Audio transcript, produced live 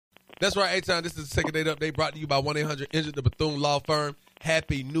That's right, A-Town. This is the Second Date Update brought to you by 1-800-INJURED, the Bethune Law Firm.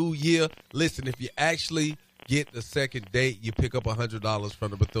 Happy New Year. Listen, if you actually get the second date, you pick up $100 from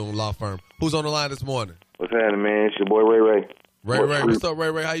the Bethune Law Firm. Who's on the line this morning? What's happening, man? It's your boy Ray Ray. Ray. What's up,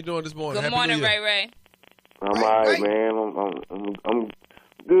 Ray? How you doing this morning? Good morning, Ray. I'm all right, man. I'm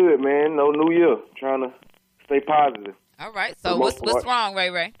good, man. No New Year. Trying to stay positive. All right. So what's wrong,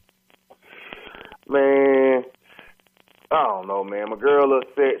 Ray? Man, I don't know, man. My girl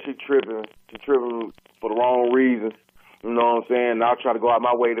upset. She tripping. She tripping for the wrong reasons. You know what I'm saying? I'll try to go out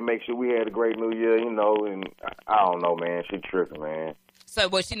my way to make sure we had a great New Year, and I don't know, man. She tripping, man. So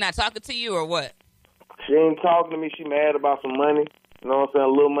was she not talking to you or what? She ain't talking to me. She mad about some money. You know what I'm saying? A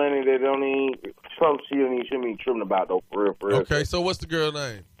little money that something she shouldn't be tripping about, though, for real. Okay, so what's the girl's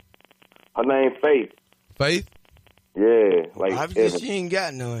name? Her name Faith. Faith? Yeah. Obviously, she ain't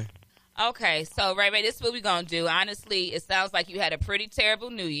got none. Okay, so Ray, this is what we're going to do. Honestly, it sounds like you had a pretty terrible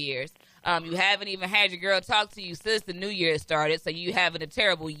New Year's. You haven't even had your girl talk to you since the New Year started, so you having a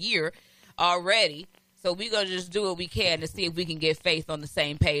terrible year already. So we're going to just do what we can to see if we can get Faith on the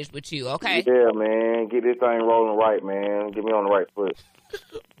same page with you, okay? Yeah, man. Get this thing rolling right, man. Get me on the right foot.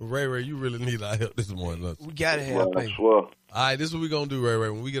 Ray, you really need our help this morning. Look. We got to have Faith. Sure. All right, this is what we're going to do, Ray.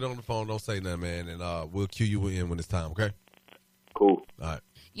 When we get on the phone, don't say nothing, man, and we'll cue you in when it's time, okay? Cool. All right.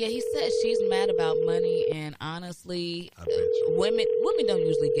 Yeah, he said she's mad about money, and honestly, women don't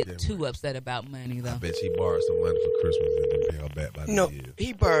usually get too upset about money, though. I bet she borrowed some money for Christmas and didn't pay her back by the year.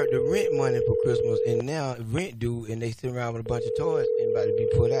 He borrowed the rent money for Christmas, and now rent due, and they sit around with a bunch of toys and about to be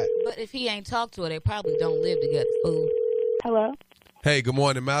put out. But if he ain't talked to her, they probably don't live together, fool. Hello? Hey, good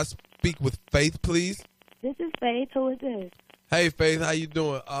morning. May I speak with Faith, please? This is Faith. Who is this? Hey, Faith, how you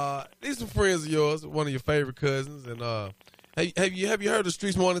doing? These some friends of yours, one of your favorite cousins, and have you heard of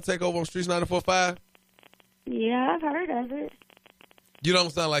Streets Morning Takeover on Streets 94.5? Yeah, I've heard of it. You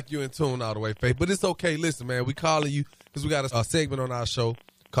don't sound like you're in tune all the way, Faith, but it's okay. Listen, man, we calling you because we got a segment on our show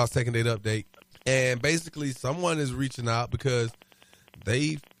called Second Date Update, and basically someone is reaching out because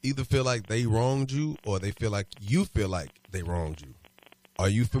they either feel like they wronged you or they feel like you feel like they wronged you. Are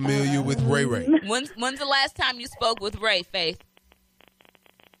you familiar with Ray? When's the last time you spoke with Ray, Faith?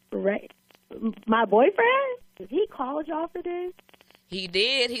 Ray? My boyfriend? He called y'all for this? He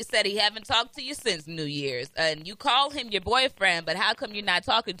did. He said he haven't talked to you since New Year's. And you called him your boyfriend, but how come you're not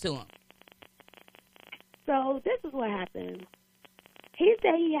talking to him? So this is what happened. He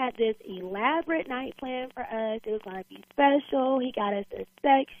said he had this elaborate night plan for us. It was going to be special. He got us a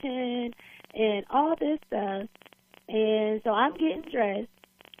section and all this stuff. And so I'm getting dressed.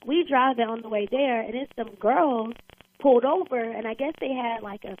 We drive it on the way there, and it's some girls pulled over, and I guess they had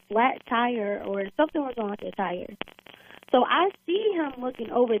like a flat tire or something was wrong with their tire. So I see him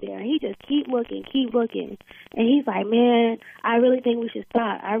looking over there, and he just keep looking. And he's like, man, I really think we should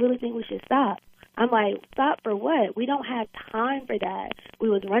stop. I'm like, stop for what? We don't have time for that. We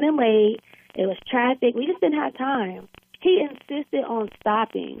was running late. It was traffic. We just didn't have time. He insisted on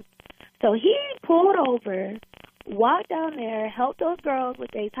stopping. So he pulled over, walked down there, helped those girls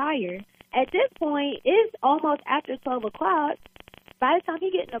with their tire. At this point, it's almost after 12 o'clock. By the time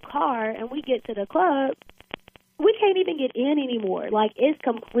he get in the car and we get to the club, we can't even get in anymore. Like, it's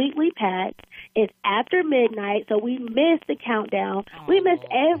completely packed. It's after midnight, so we missed the countdown. We missed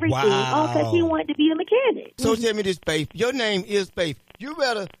everything, all because he wanted to be a mechanic. So tell me this, Faith. Your name is Faith. You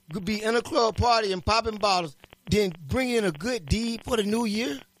rather be in a club party and popping bottles than bring in a good deed for the new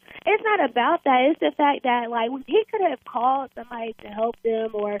year? It's not about that. It's the fact that, like, he could have called somebody to help them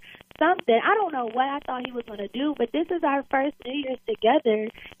or something. I don't know what I thought he was going to do, but this is our first New Year's together,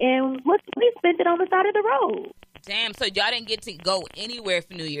 and look, we spent it on the side of the road. Damn, so y'all didn't get to go anywhere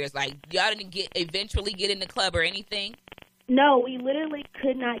for New Year's? Like, y'all didn't eventually get in the club or anything? No, we literally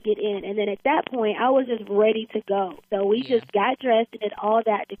could not get in. And then at that point, I was just ready to go. So we just got dressed and did all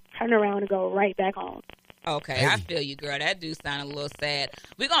that to turn around and go right back home. Okay, I feel you, girl. That do sound a little sad.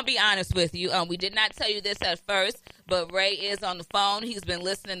 We're going to be honest with you. We did not tell you this at first, but Ray is on the phone. He's been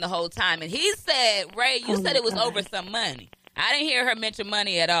listening the whole time. And he said, Ray, you said it was over some money. I didn't hear her mention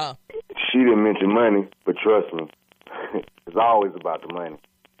money at all. She didn't mention money, but trust me, it's always about the money.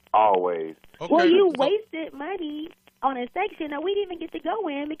 Always. Okay. Well, you wasted money on a section that we didn't even get to go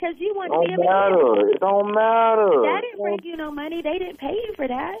in because you wanted to be a It don't matter. That didn't bring you no money. They didn't pay you for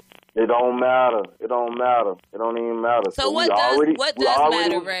that. It don't matter. It don't even matter. So what does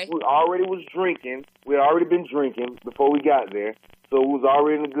matter, Ray? We already was drinking. We had already been drinking before we got there. So we was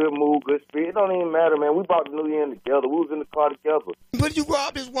already in a good mood, good spirit. It don't even matter, man. We brought the New Year in together. We was in the car together. But you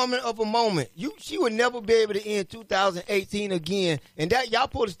robbed this woman of a moment. She would never be able to end 2018 again. And that y'all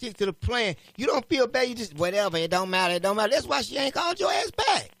supposed to stick to the plan. You don't feel bad. You just, whatever. It don't matter. That's why she ain't called your ass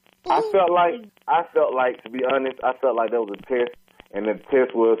back. I felt like, to be honest, I felt like there was a test, and the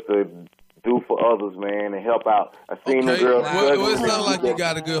test was to do for others, man, and help out. I seen the girls. Well, it sounds like you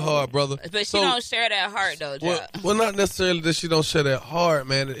got a good heart, brother. But she don't share that heart, though, Joe. Well, not necessarily that she don't share that heart,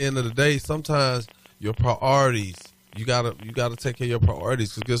 man. At the end of the day, sometimes your priorities, you gotta take care of your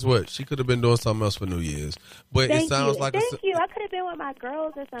priorities. Because guess what? She could have been doing something else for New Year's. But Thank it sounds you. like Thank you. I could have been with my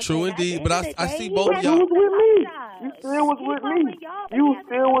girls or something. True indeed, but I see both of You y'all. was with me. You still was with me. You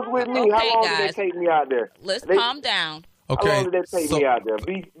still was with me. Okay, How long guys. did they take me out there? Let's calm down. How Okay, long did they take me out there?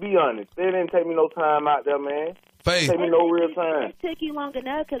 Be honest. They didn't take me no time out there, man. Faith. Take me no real time. It took you long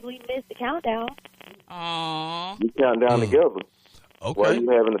enough because we missed the countdown. Aww. We count down together. Why Okay. you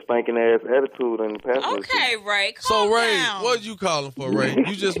having a stinking ass attitude in the passenger Okay, Ray. So Calm Ray, down. what you calling for, Ray?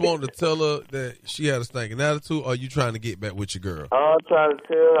 You just want to tell her that she had a stinking attitude, or you trying to get back with your girl? I'm trying to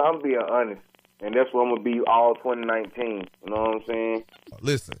tell her, I'm being honest. And that's what I'm going to be all 2019. You know what I'm saying?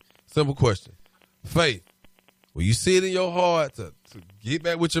 Listen, simple question. Faith, will you see it in your heart to get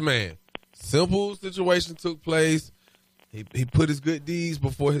back with your man? Simple situation took place. He put his good deeds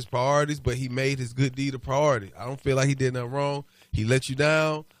before his priorities, but he made his good deed a priority. I don't feel like he did nothing wrong. He let you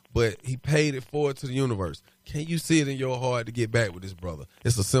down, but he paid it forward to the universe. Can you see it in your heart to get back with his brother?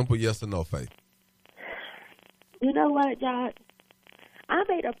 It's a simple yes or no, Faith. You know what, Josh? I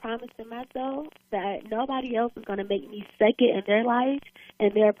made a promise to myself that nobody else is going to make me second in their life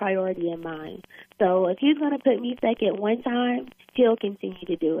and their priority in mine. So if he's going to put me second one time, he'll continue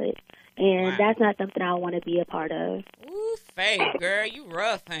to do it. And that's not something I want to be a part of. Ooh, Faith, girl, you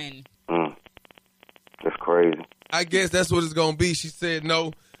rough, honey. That's crazy. I guess that's what it's going to be. She said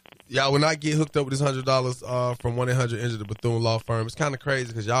no. Y'all will not get hooked up with this $100 from 1-800-INJURED, the Bethune Law Firm. It's kind of crazy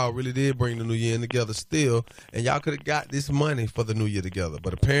because y'all really did bring the new year in together still, and y'all could have got this money for the new year together.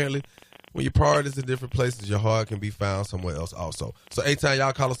 But apparently, when your priorities in different places, your heart can be found somewhere else also. So anytime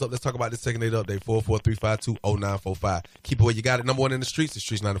y'all call us up, let's talk about this second date update, 443520945. Keep it where you got it. Number one in the streets is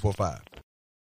Streets 94.5.